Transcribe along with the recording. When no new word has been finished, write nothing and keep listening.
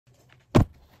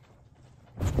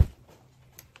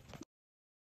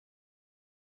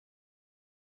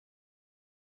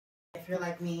you're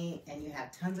like me and you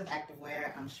have tons of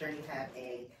activewear, I'm sure you have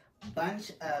a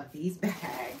bunch of these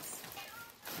bags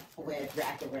with your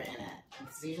activewear in it.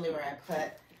 It's usually where I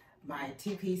put my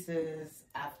 2 pieces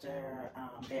after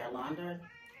they are laundered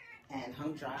and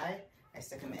hung dry. I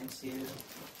stick them into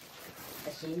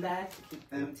a sheen bag to keep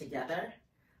them together,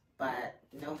 but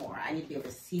no more. I need to be able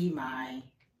to see my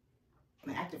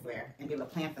activewear and be able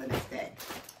to plan for the next day.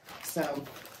 So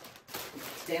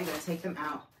today I'm going to take them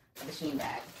out of the sheen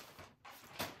bag.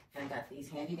 And I got these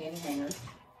handy dandy hangers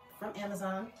from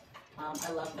Amazon.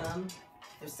 I love them.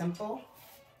 They're simple.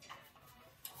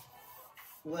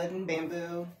 Wood and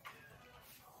bamboo.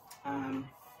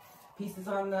 Pieces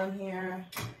on them here.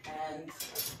 And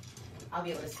I'll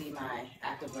be able to see my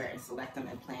activewear and select them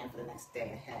and plan for the next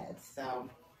day ahead. So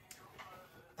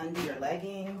undo your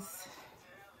leggings.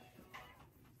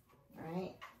 All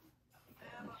right.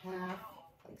 In half,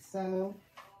 like so.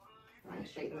 I'm going to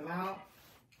straighten them out.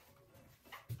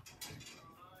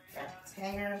 Got these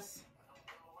hangers.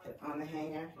 Put on the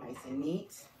hanger, nice and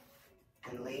neat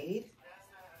and laid.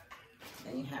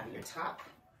 Then you have your top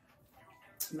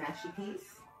matchy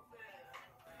piece.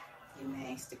 You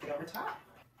may stick it over top.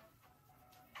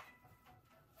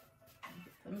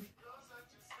 Put them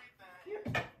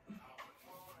here.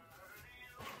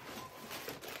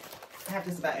 I have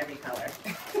just about every color.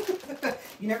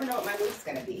 You never know what my mood's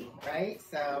gonna be, right?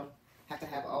 So have to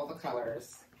have all the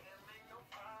colors.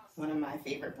 One of my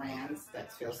favorite brands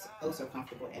that feels oh so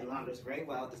comfortable and launders very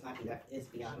well is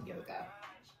Beyond Yoga.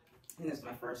 And this is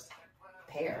my first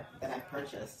pair that I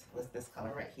purchased was this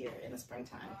color right here in the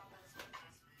springtime.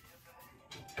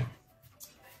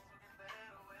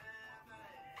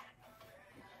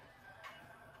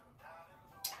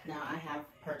 Now I have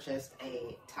purchased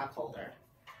a top holder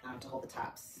to hold the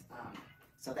tops.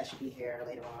 So that should be here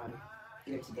later on,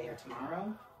 either today or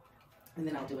tomorrow. And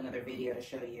then I'll do another video to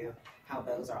show you how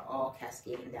those are all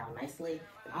cascading down nicely.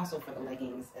 And also for the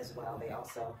leggings as well, there's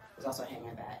also a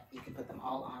hanger that you can put them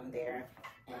all on there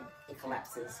and it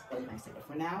collapses really nicely. But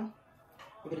for now,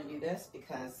 we're gonna do this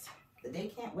because the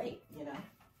day can't wait, you know?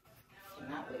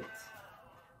 Cannot wait.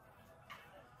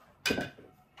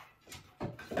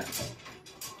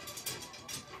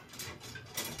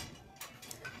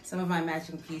 Some of my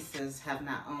matching pieces have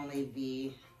not only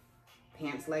the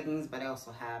pants leggings, but I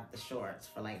also have the shorts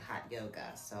for like hot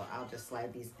yoga. So I'll just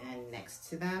slide these in next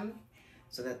to them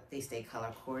so that they stay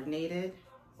color coordinated,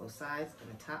 both sides,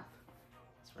 and the top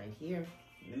is right here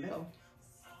in the middle.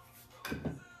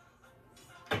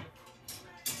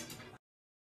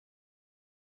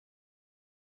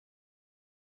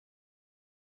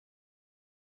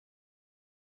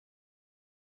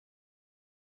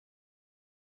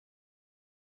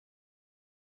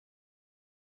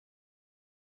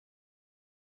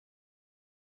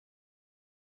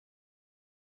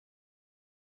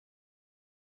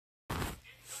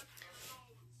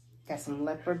 Got some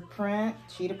leopard print,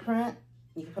 cheetah print.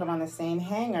 You can put them on the same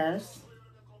hangers.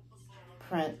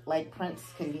 Like prints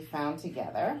can be found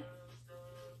together.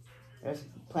 There's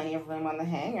plenty of room on the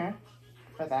hanger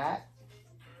for that.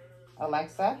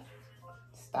 Alexa,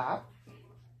 stop.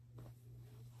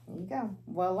 There you go.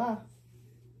 Voila.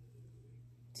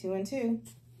 2 and 2.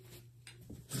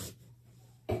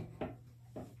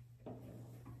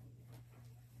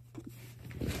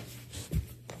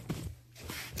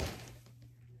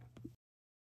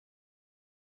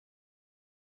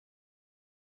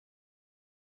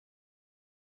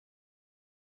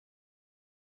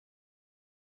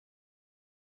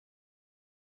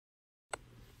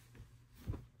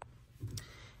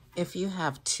 If you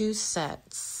have 2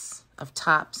 sets of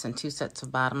tops and 2 sets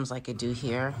of bottoms like I do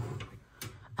here,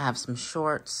 I have some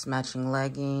shorts, matching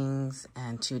leggings,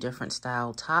 and 2 different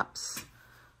style tops.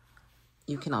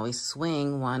 You can always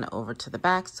swing one over to the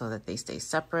back so that they stay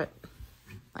separate,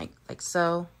 like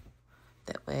so.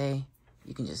 That way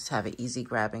you can just have an easy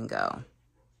grab and go.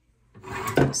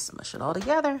 Smush it all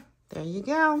together. There you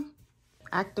go.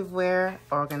 Activewear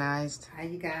organized. Hi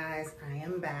you guys, I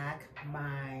am back.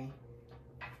 My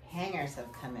hangers have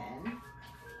come in.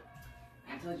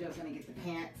 I told you I was gonna get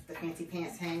the fancy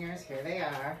pants hangers. Here they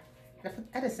are.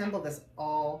 I'd assembled this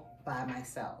all by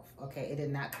myself. Okay, it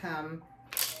did not come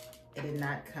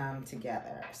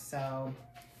together. So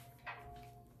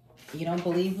you don't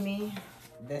believe me?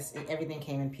 Everything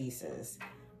came in pieces.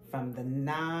 From the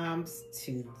knobs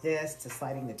to this, to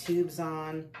sliding the tubes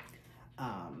on,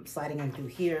 sliding them through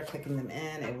here, clicking them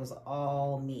in. It was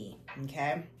all me,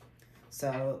 okay?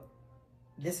 So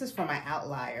this is for my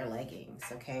outlier leggings,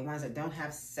 okay? Ones that don't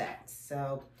have sets.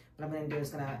 So what I'm gonna do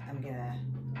is I'm gonna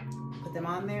put them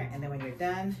on there, and then when you're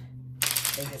done,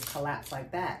 they just collapse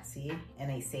like that, see? And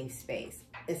they save space.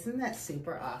 Isn't that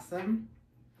super awesome?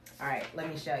 All right, let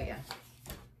me show you.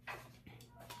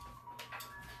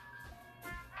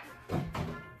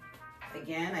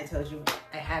 Again, I told you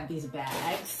I have these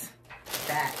bags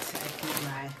that I keep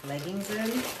my leggings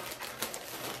in.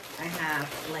 I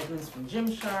have leggings from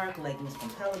Gymshark, leggings from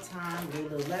Peloton,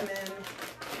 Lululemon.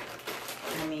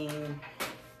 I mean,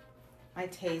 my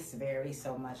tastes vary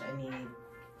so much. I need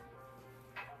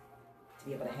to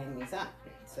be able to hang these up.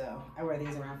 So I wear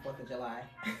these around 4th of July.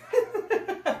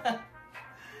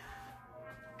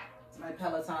 It's my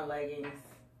Peloton leggings.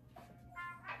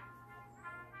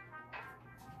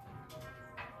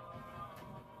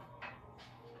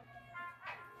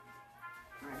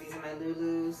 All right, these are my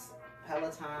Lulu's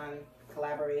Peloton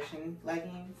collaboration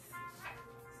leggings.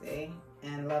 See?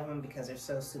 And love them because they're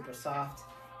so super soft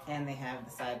and they have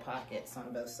the side pockets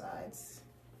on both sides.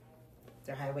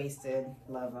 They're high-waisted,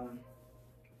 love them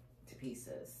to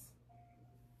pieces.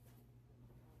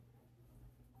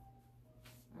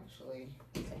 Actually,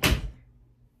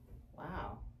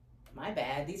 wow, my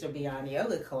bad. These are Beyond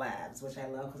Yoga collabs, which I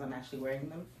love because I'm actually wearing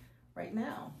them right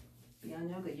now. Beyond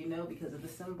Yoga, you know, because of the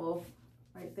symbol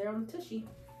right there on the tushy.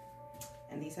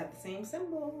 And these have the same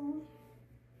symbol.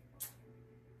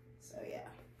 So yeah,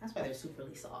 that's why they're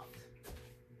superly soft.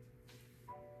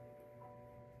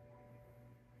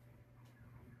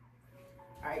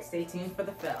 All right, stay tuned for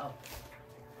the fill.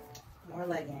 More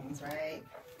leggings, right?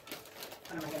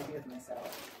 What am I gonna do with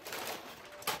myself?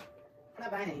 I'm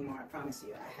not buying any more, I promise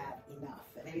you. I have enough.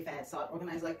 And maybe if I had saw it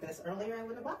organized like this earlier, I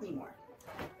wouldn't have bought any more.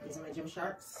 These are my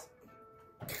Gymsharks.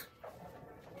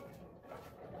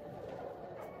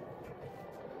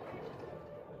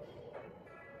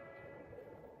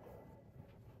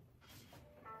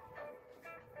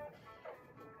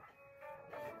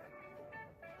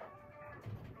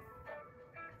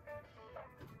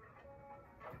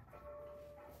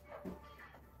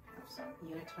 Some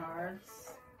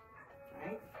unitards,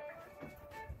 right?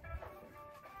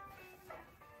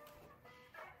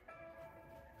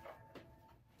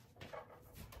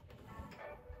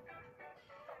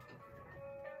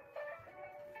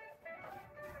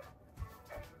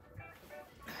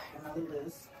 And my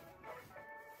Lulu's.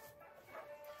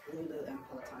 Lulu and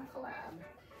Peloton collab.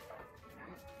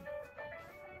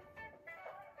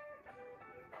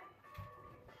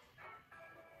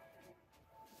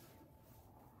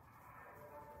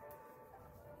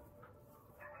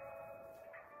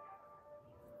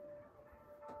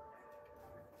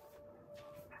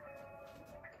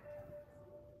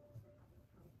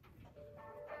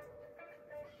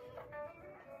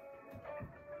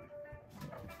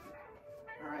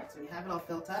 So you have it all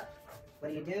filled up.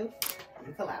 What do? You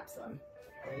collapse them.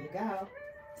 There you go.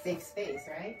 Safe space,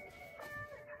 right?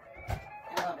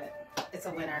 I love it. It's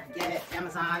a winner. Get it.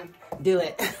 Amazon. Do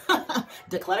it.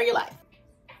 Declutter your life.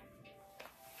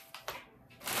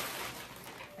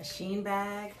 A Shein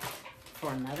bag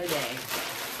for another day.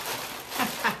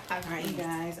 All right, you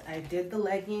guys. I did the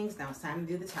leggings. Now it's time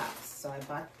to do the tops. So I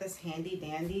bought this handy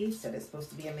dandy. Said it's supposed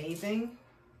to be amazing.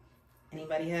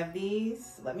 Anybody have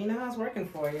these? Let me know how it's working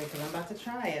for you because I'm about to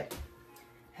try it.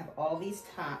 Have all these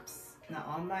tops. Now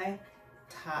all my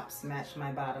tops match my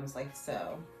bottoms like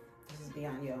so. This is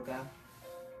Beyond Yoga.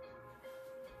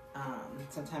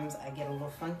 Sometimes I get a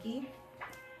little funky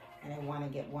and I want to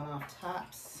get one-off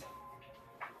tops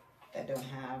that don't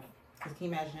have, because can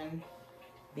you imagine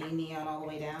being neon all the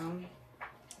way down?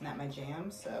 Not my jam,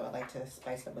 so I like to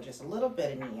spice up with just a little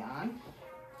bit of neon.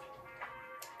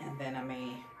 And then I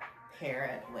may pair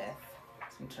it with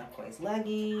some turquoise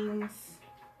leggings.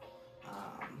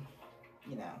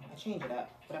 You know, I change it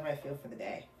up, whatever I feel for the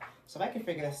day. So if I can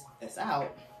figure this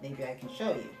out, maybe I can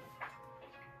show you.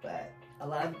 But a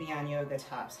lot of the Beyond Yoga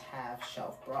tops have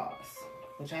shelf bras,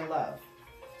 which I love.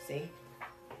 See?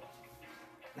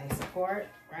 Nice support,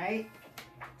 right?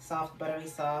 Soft, buttery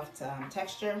soft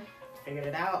texture. Figured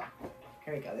it out.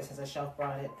 Here we go. This has a shelf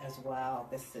bra in it as well.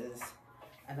 This is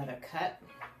another cut,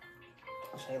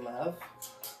 which I love.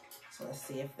 So let's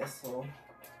see if this will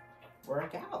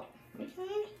work out.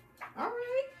 Okay, all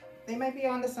right. They might be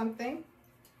onto something.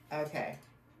 Okay.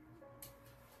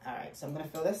 All right, so I'm gonna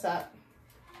fill this up.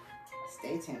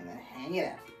 Stay tuned and hang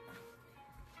it up.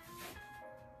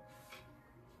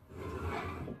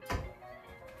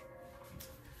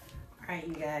 All right,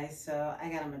 you guys, so I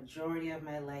got a majority of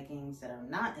my leggings that are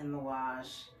not in the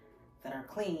wash, that are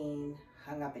clean,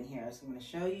 hung up in here. So I'm gonna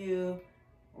show you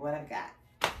what I've got.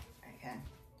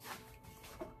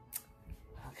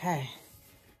 Okay,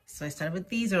 so I started with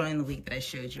these early in the week that I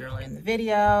showed you earlier in the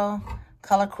video.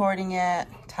 Color cording it,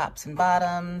 tops and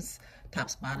bottoms,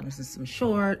 tops, bottoms, and some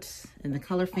shorts in the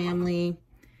color family.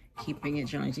 keeping it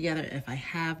generally together. If I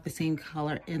have the same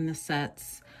color in the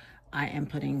sets, I am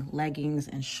putting leggings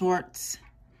and shorts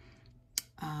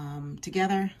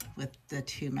together with the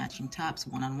two matching tops,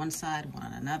 one on one side, one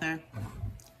on another.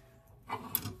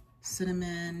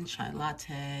 Cinnamon, chai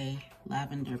latte,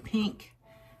 lavender pink,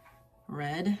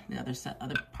 red. The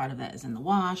other part of that is in the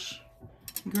wash.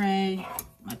 Gray,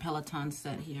 my Peloton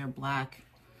set here, black.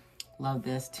 Love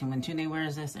this. When Tune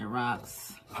wears this, it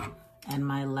rocks. And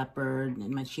my leopard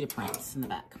and my cheetah prints in the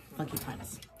back, funky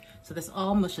prints. So this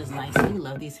all mushes nicely.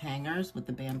 Love these hangers with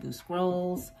the bamboo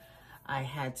scrolls. I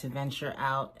had to venture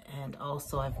out, and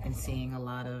also I've been seeing a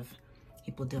lot of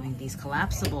people doing these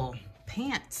collapsible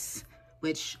pants,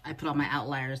 which I put all my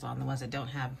outliers on, the ones that don't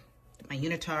have my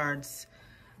unitards,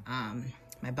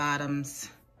 my bottoms.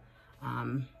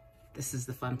 This is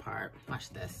the fun part.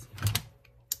 Watch this.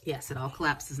 Yes, it all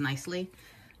collapses nicely.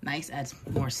 Nice, adds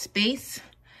more space.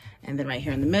 And then right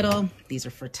here in the middle, these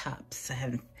are for tops. I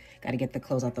haven't got to get the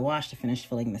clothes out the wash to finish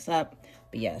filling this up.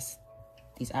 But yes,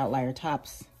 these outlier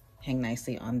tops hang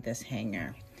nicely on this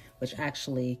hanger, which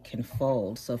actually can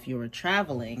fold. So if you were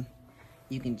traveling,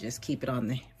 you can just keep it on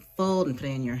the fold and put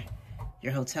it in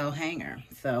your hotel hanger.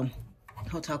 So,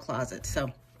 hotel closet.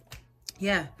 So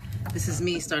yeah, this is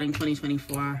me starting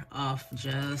 2024 off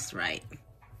just right.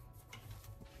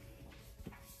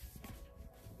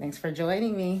 Thanks for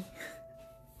joining me.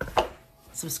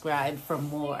 Subscribe for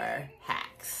more